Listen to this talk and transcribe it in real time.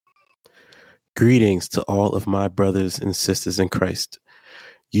Greetings to all of my brothers and sisters in Christ.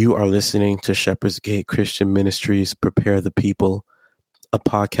 You are listening to Shepherd's Gate Christian Ministries Prepare the People, a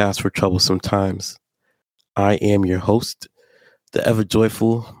podcast for troublesome times. I am your host, the ever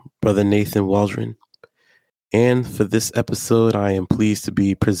joyful Brother Nathan Waldron. And for this episode, I am pleased to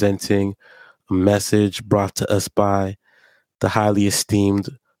be presenting a message brought to us by the highly esteemed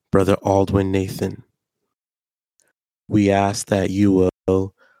Brother Aldwin Nathan. We ask that you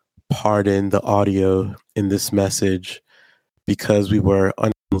will pardon the audio in this message because we were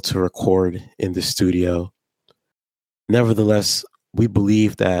unable to record in the studio. Nevertheless, we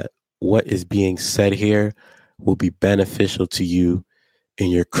believe that what is being said here will be beneficial to you in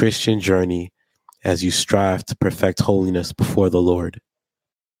your Christian journey as you strive to perfect holiness before the Lord.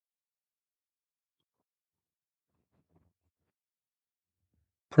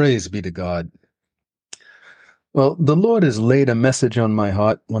 Praise be to God. Well, the Lord has laid a message on my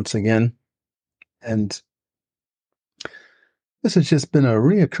heart once again, and this has just been a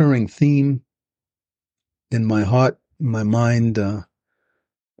reoccurring theme in my heart, in my mind, a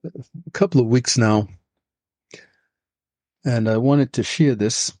couple of weeks now. And I wanted to share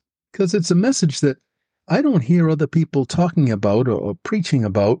this because it's a message that I don't hear other people talking about or preaching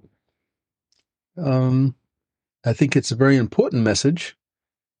about. I think it's a very important message.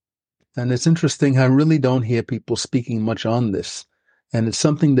 And it's interesting, I really don't hear people speaking much on this. And it's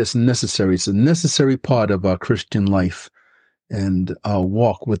something that's necessary. It's a necessary part of our Christian life and our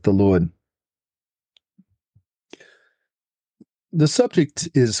walk with the Lord. The subject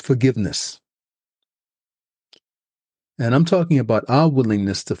is forgiveness. And I'm talking about our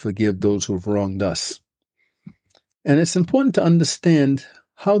willingness to forgive those who have wronged us. And it's important to understand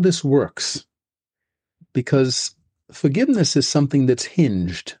how this works, because forgiveness is something that's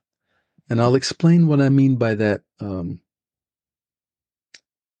hinged. And I'll explain what I mean by that. I'll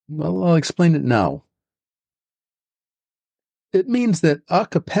explain it now. It means that our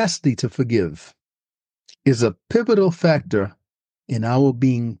capacity to forgive is a pivotal factor in our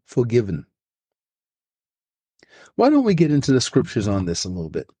being forgiven. Why don't we get into the scriptures on this a little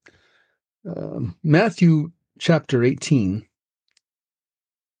bit? Matthew chapter 18,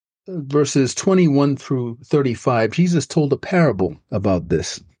 verses 21 through 35, Jesus told a parable about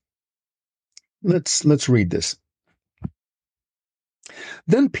this. Let's read this.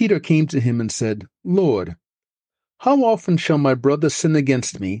 Then Peter came to him and said, Lord, how often shall my brother sin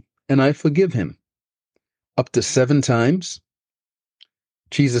against me, and I forgive him? Up to 7 times?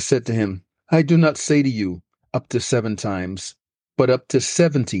 Jesus said to him, I do not say to you, up to 7 times, but up to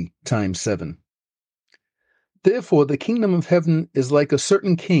 70 times 7. Therefore the kingdom of heaven is like a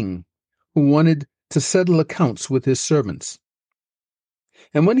certain king who wanted to settle accounts with his servants.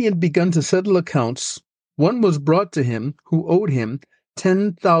 And when he had begun to settle accounts, one was brought to him who owed him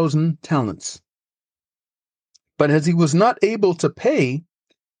 10,000 talents. But as he was not able to pay,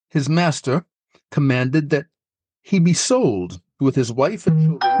 his master commanded that he be sold with his wife and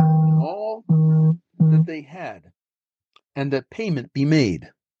children and all that they had, and that payment be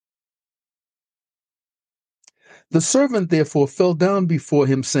made. The servant therefore fell down before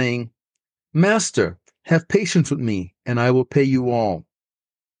him, saying, Master, have patience with me, and I will pay you all.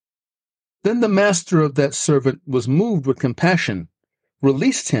 Then the master of that servant was moved with compassion,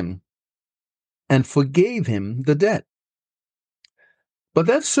 released him, and forgave him the debt. But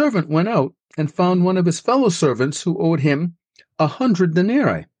that servant went out and found one of his fellow servants who owed him 100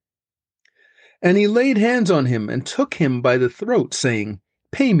 denarii. And he laid hands on him and took him by the throat, saying,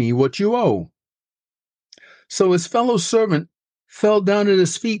 Pay me what you owe. So his fellow servant fell down at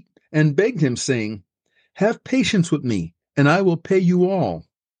his feet and begged him, saying, Have patience with me, and I will pay you all.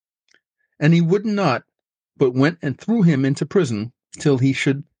 And he would not, but went and threw him into prison till he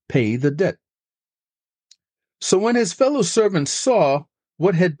should pay the debt. So when his fellow servants saw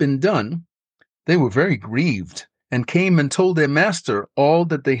what had been done, they were very grieved, and came and told their master all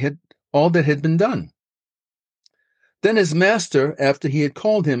that had been done. Then his master, after he had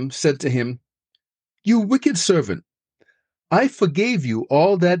called him, said to him, You wicked servant, I forgave you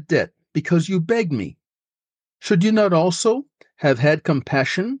all that debt because you begged me. Should you not also have had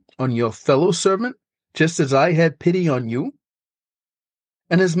compassion on your fellow servant, just as I had pity on you?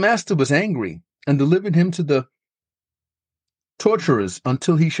 And his master was angry, and delivered him to the torturers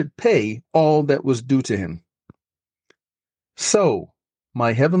until he should pay all that was due to him. So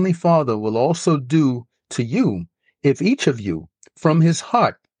my heavenly Father will also do to you if each of you from his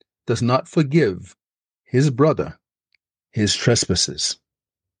heart does not forgive his brother his trespasses.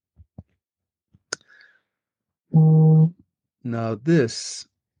 Now this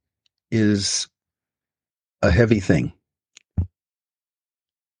is a heavy thing.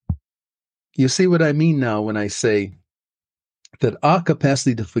 You see what I mean now when I say that our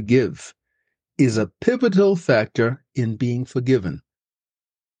capacity to forgive is a pivotal factor in being forgiven.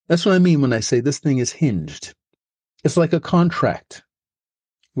 That's what I mean when I say this thing is hinged. It's like a contract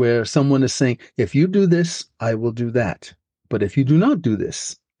where someone is saying, if you do this, I will do that. But if you do not do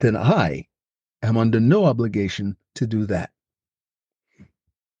this, then I am under no obligation to do that.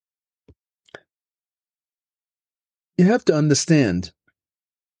 You have to understand,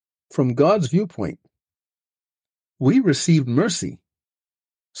 from God's viewpoint, we received mercy,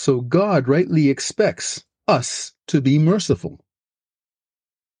 so God rightly expects us to be merciful.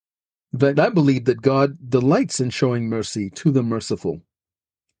 In fact, I believe that God delights in showing mercy to the merciful.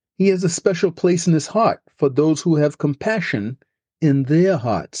 He has a special place in his heart for those who have compassion in their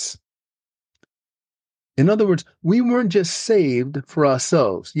hearts. In other words, we weren't just saved for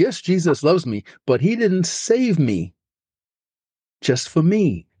ourselves. Yes, Jesus loves me, but he didn't save me just for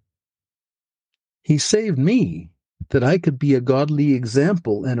me. He saved me that I could be a godly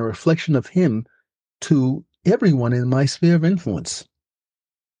example and a reflection of him to everyone in my sphere of influence.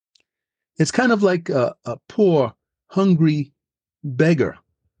 It's kind of like a poor, hungry beggar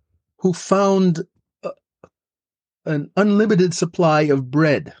who found an unlimited supply of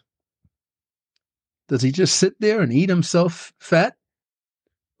bread. Does he just sit there and eat himself fat?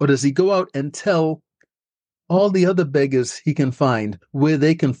 Or does he go out and tell all the other beggars he can find where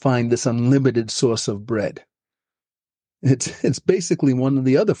they can find this unlimited source of bread? It's basically one or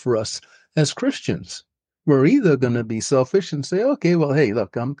the other for us as Christians. We're either going to be selfish and say, okay, well, hey,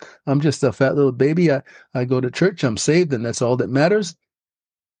 look, I'm just a fat little baby. I go to church, I'm saved, and that's all that matters.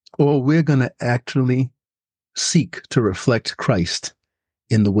 Or we're going to actually seek to reflect Christ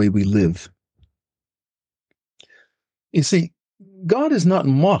in the way we live. You see, God is not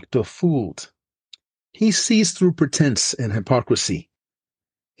mocked or fooled. He sees through pretense and hypocrisy.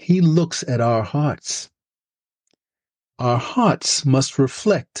 He looks at our hearts. Our hearts must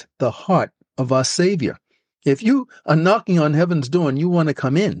reflect the heart of our Savior. If you are knocking on heaven's door and you want to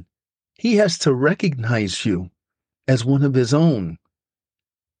come in, he has to recognize you as one of his own.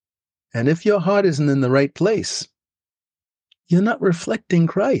 And if your heart isn't in the right place, you're not reflecting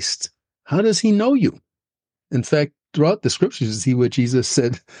Christ. How does he know you? In fact, throughout the scriptures, you see where Jesus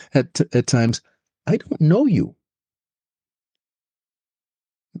said at times, I don't know you.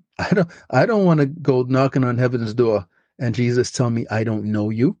 I don't want to go knocking on heaven's door and Jesus tell me I don't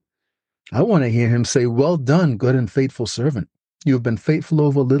know you. I want to hear him say, well done, good and faithful servant. You have been faithful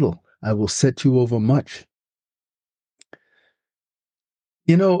over little. I will set you over much.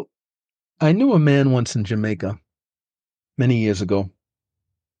 You know, I knew a man once in Jamaica many years ago,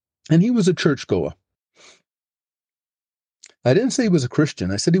 and he was a churchgoer. I didn't say he was a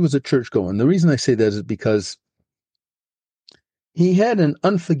Christian. I said he was a churchgoer. And the reason I say that is because he had an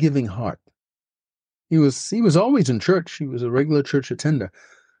unforgiving heart. He was always in church. He was a regular church attender,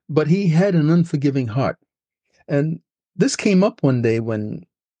 but he had an unforgiving heart. And this came up one day when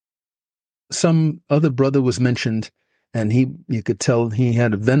some other brother was mentioned, and you could tell he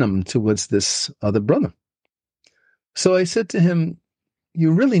had a venom towards this other brother. So I said to him,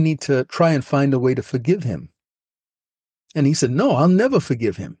 you really need to try and find a way to forgive him. And he said, no, I'll never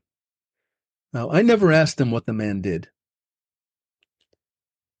forgive him. Now, I never asked him what the man did.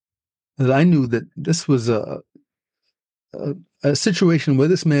 Because I knew that this was a situation where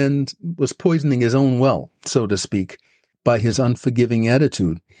this man was poisoning his own well, so to speak, by his unforgiving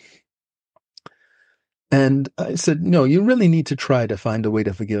attitude. And I said, no, you really need to try to find a way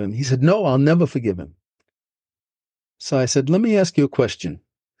to forgive him. He said, no, I'll never forgive him. So I said, let me ask you a question.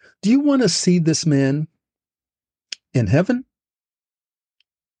 Do you want to see this man in heaven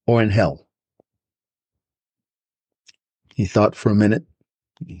or in hell? He thought for a minute.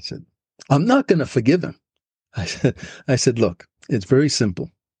 He said, I'm not going to forgive him. I said, look, it's very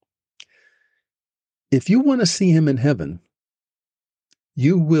simple. If you want to see him in heaven,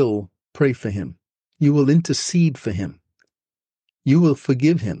 you will pray for him. You will intercede for him. You will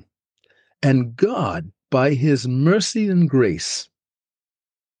forgive him. And God, by his mercy and grace,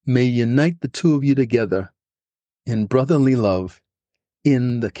 may unite the two of you together in brotherly love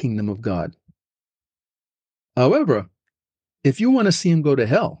in the kingdom of God. However, if you want to see him go to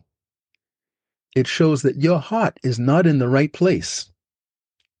hell, it shows that your heart is not in the right place.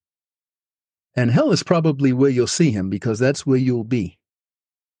 And hell is probably where you'll see him, because that's where you'll be.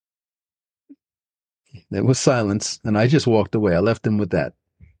 There was silence, and I just walked away. I left him with that.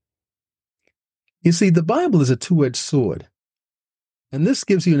 You see, the Bible is a two-edged sword. And this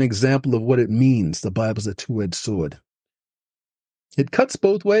gives you an example of what it means. The Bible's a two-edged sword. It cuts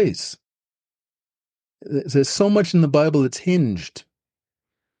both ways. There's so much in the Bible that's hinged.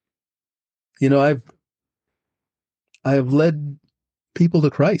 I have led people to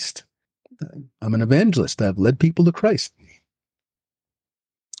Christ. I'm an evangelist. I've led people to Christ.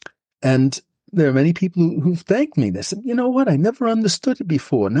 And there are many people who've thanked me. They said, you know what? I never understood it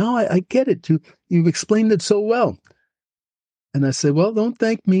before. Now I get it. You've explained it so well. And I said, well, don't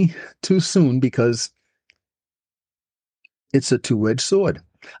thank me too soon, because it's a two-edged sword.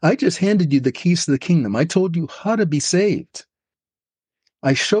 I just handed you the keys to the kingdom. I told you how to be saved.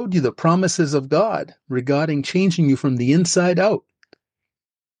 I showed you the promises of God regarding changing you from the inside out.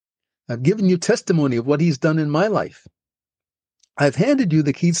 I've given you testimony of what he's done in my life. I've handed you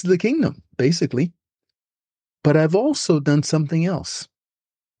the keys to the kingdom, basically. But I've also done something else.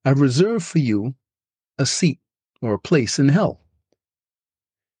 I've reserved for you a seat or a place in hell.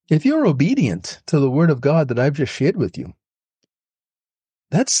 If you're obedient to the word of God that I've just shared with you,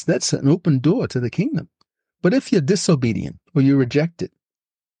 that's an open door to the kingdom. But if you're disobedient or you reject it,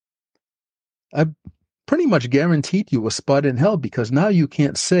 I've pretty much guaranteed you a spot in hell, because now you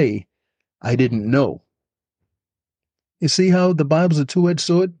can't say, I didn't know. You see how the Bible's a two-edged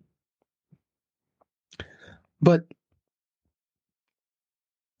sword? But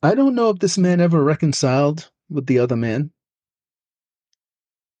I don't know if this man ever reconciled with the other man.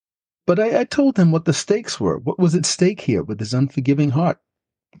 But I told him what the stakes were. What was at stake here with his unforgiving heart?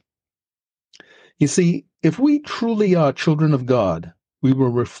 You see, if we truly are children of God, we will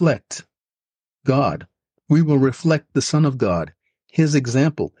reflect God. We will reflect the Son of God, his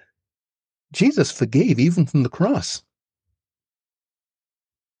example. Jesus forgave even from the cross.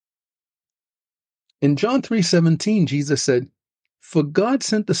 In John 3:17, Jesus said, "For God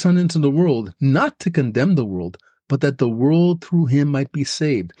sent the Son into the world, not to condemn the world, but that the world through him might be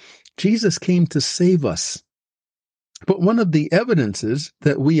saved." Jesus came to save us. But one of the evidences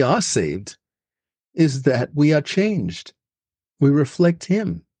that we are saved is that we are changed. We reflect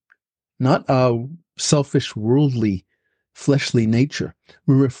him, not our selfish, worldly, fleshly nature.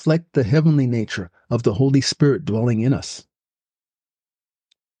 We reflect the heavenly nature of the Holy Spirit dwelling in us.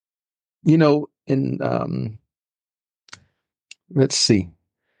 In let's see,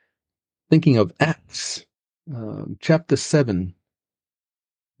 thinking of Acts, chapter 7,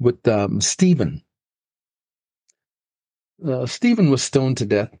 with Stephen. Stephen was stoned to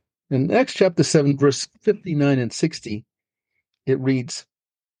death. In Acts chapter 7, verse 59 and 60, it reads,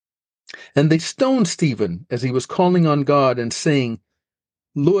 "And they stoned Stephen as he was calling on God and saying,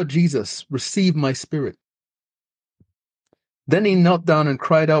 'Lord Jesus, receive my spirit.' Then he knelt down and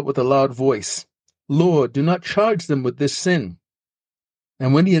cried out with a loud voice, 'Lord, do not charge them with this sin.'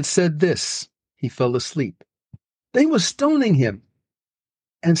 And when he had said this, he fell asleep." They were stoning him.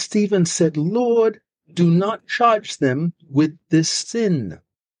 And Stephen said, "Lord, do not charge them with this sin."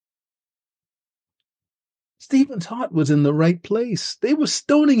 Stephen's heart was in the right place. They were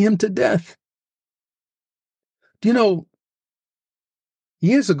stoning him to death. Do you know,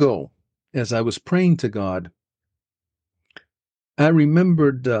 years ago, as I was praying to God, I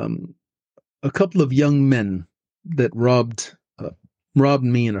remembered a couple of young men that robbed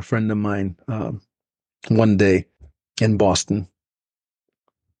me and a friend of mine one day in Boston.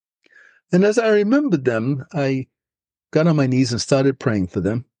 And as I remembered them, I got on my knees and started praying for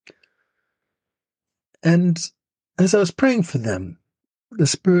them. And as I was praying for them, the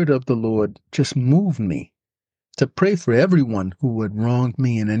Spirit of the Lord just moved me to pray for everyone who had wronged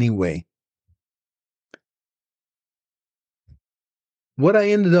me in any way. What I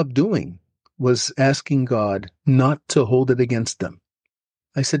ended up doing was asking God not to hold it against them.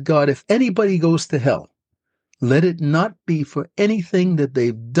 I said, God, if anybody goes to hell, let it not be for anything that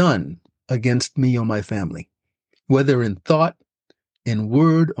they've done against me or my family, whether in thought, in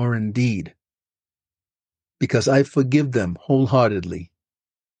word, or in deed, because I forgive them wholeheartedly,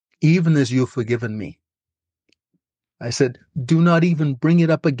 even as you've forgiven me. I said, do not even bring it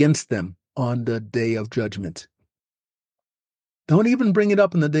up against them on the day of judgment. Don't even bring it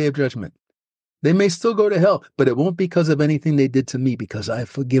up on the day of judgment. They may still go to hell, but it won't be because of anything they did to me, because I've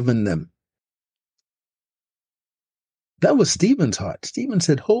forgiven them. That was Stephen's heart. Stephen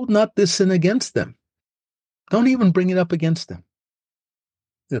said, hold not this sin against them. Don't even bring it up against them.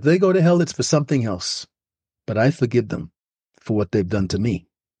 If they go to hell, it's for something else. But I forgive them for what they've done to me.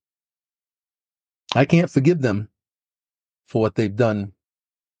 I can't forgive them for what they've done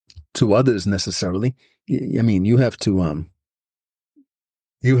to others necessarily. I mean, you have to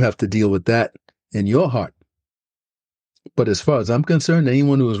deal with that in your heart. But as far as I'm concerned,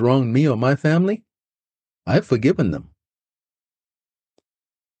 anyone who has wronged me or my family, I've forgiven them.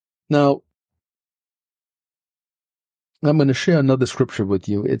 Now, I'm going to share another scripture with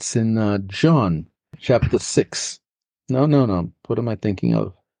you. It's in John chapter 6. No. What am I thinking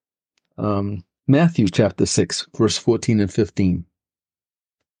of? Matthew chapter 6, verse 14 and 15.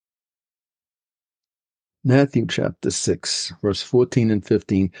 Matthew chapter 6, verse 14 and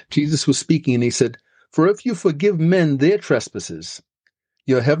 15. Jesus was speaking and he said, "For if you forgive men their trespasses,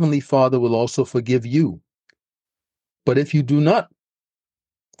 your heavenly Father will also forgive you. But if you do not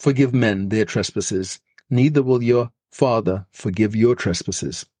forgive men their trespasses, neither will your Father forgive your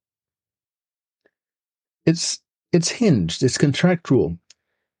trespasses." It's hinged, it's contractual.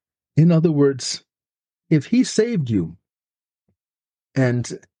 In other words, if he saved you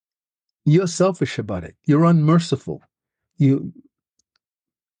and you're selfish about it, you're unmerciful, you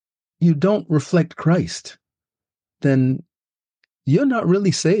don't reflect Christ, then you're not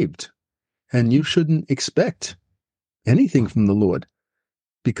really saved. And you shouldn't expect anything from the Lord,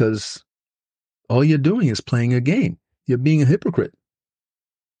 because all you're doing is playing a game. You're being a hypocrite.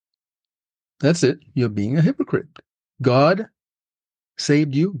 That's it. You're being a hypocrite. God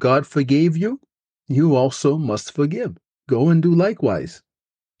saved you. God forgave you. You also must forgive. Go and do likewise.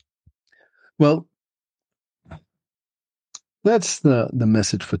 Well, that's the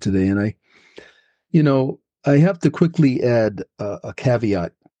message for today. And I have to quickly add a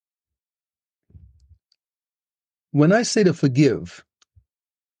caveat. When I say to forgive,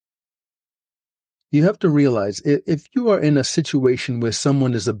 you have to realize if you are in a situation where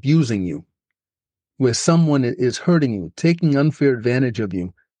someone is abusing you, where someone is hurting you, taking unfair advantage of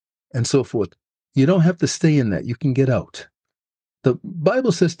you, and so forth, you don't have to stay in that. You can get out. The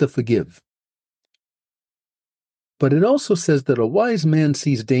Bible says to forgive. But it also says that a wise man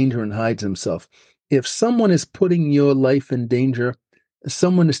sees danger and hides himself. If someone is putting your life in danger,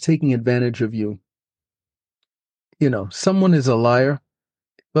 someone is taking advantage of you, someone is a liar,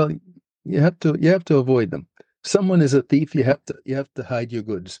 well, you have to avoid them. Someone is a thief, you have to hide your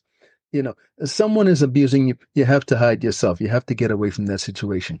goods. Someone is abusing you, you have to hide yourself. You have to get away from that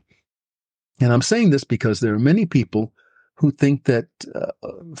situation. And I'm saying this because there are many people who think that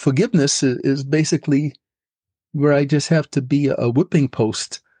forgiveness is basically where I just have to be a whipping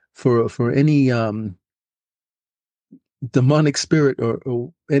post for any demonic spirit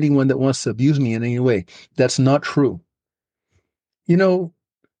or anyone that wants to abuse me in any way. That's not true.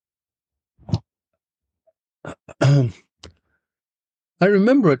 I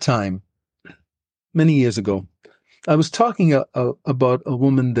remember a time many years ago, I was talking about a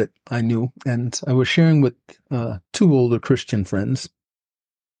woman that I knew, and I was sharing with two older Christian friends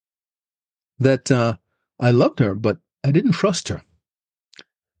that I loved her, but I didn't trust her.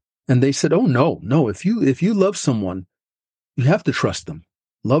 And they said, "Oh, no, if you love someone, you have to trust them.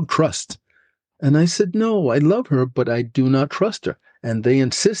 Love, trust." And I said, "No, I love her, but I do not trust her." And they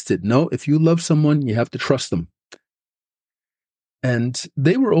insisted, "No, if you love someone, you have to trust them." And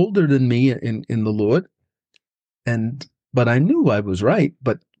they were older than me in the Lord, but I knew I was right,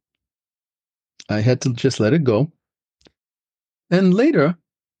 but I had to just let it go. And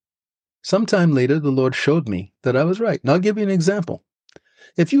sometime later, the Lord showed me that I was right. And I'll give you an example.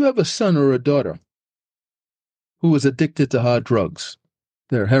 If you have a son or a daughter who is addicted to hard drugs,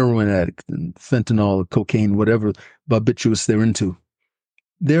 they're heroin addict and fentanyl, cocaine, whatever barbiturates they're into,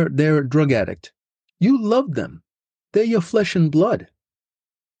 they're a drug addict. You love them. They're your flesh and blood.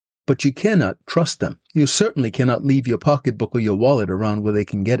 But you cannot trust them. You certainly cannot leave your pocketbook or your wallet around where they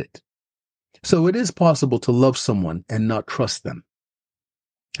can get it. So it is possible to love someone and not trust them.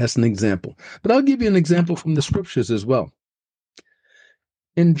 That's an example. But I'll give you an example from the scriptures as well.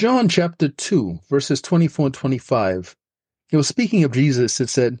 In John chapter 2, verses 24 and 25, it was speaking of Jesus. It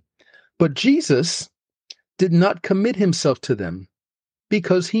said, "But Jesus did not commit himself to them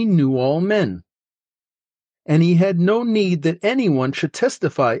because he knew all men. And he had no need that anyone should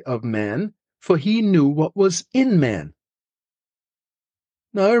testify of man, for he knew what was in man."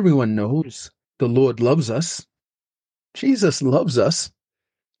 Now everyone knows the Lord loves us. Jesus loves us.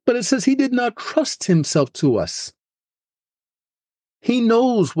 But it says he did not trust himself to us. He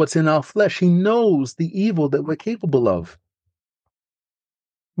knows what's in our flesh. He knows the evil that we're capable of.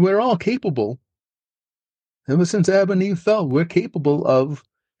 We're all capable. Ever since Adam and Eve fell, we're capable of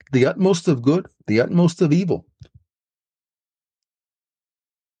the utmost of good, the utmost of evil.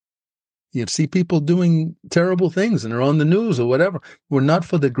 You see people doing terrible things and they're on the news or whatever. Were not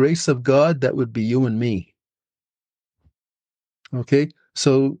for the grace of God, that would be you and me. Okay?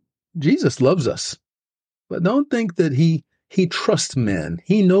 So Jesus loves us. But don't think that he trusts man.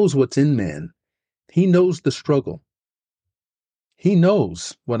 He knows what's in man. He knows the struggle. He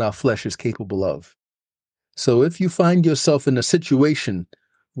knows what our flesh is capable of. So if you find yourself in a situation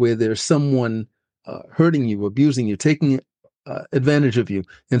where there's someone hurting you, abusing you, taking advantage of you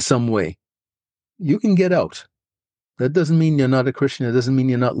in some way, you can get out. That doesn't mean you're not a Christian. It doesn't mean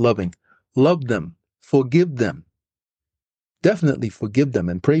you're not loving. Love them. Forgive them. Definitely forgive them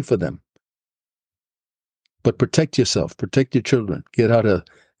and pray for them. But protect yourself. Protect your children. Get out of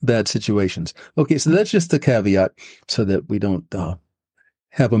bad situations. Okay, so that's just a caveat so that we don't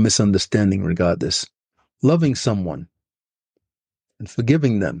have a misunderstanding regarding this. Loving someone and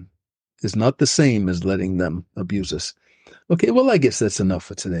forgiving them is not the same as letting them abuse us. Okay, well, I guess that's enough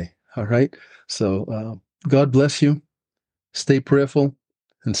for today. All right. So God bless you. Stay prayerful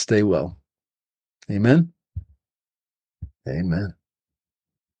and stay well. Amen. Amen.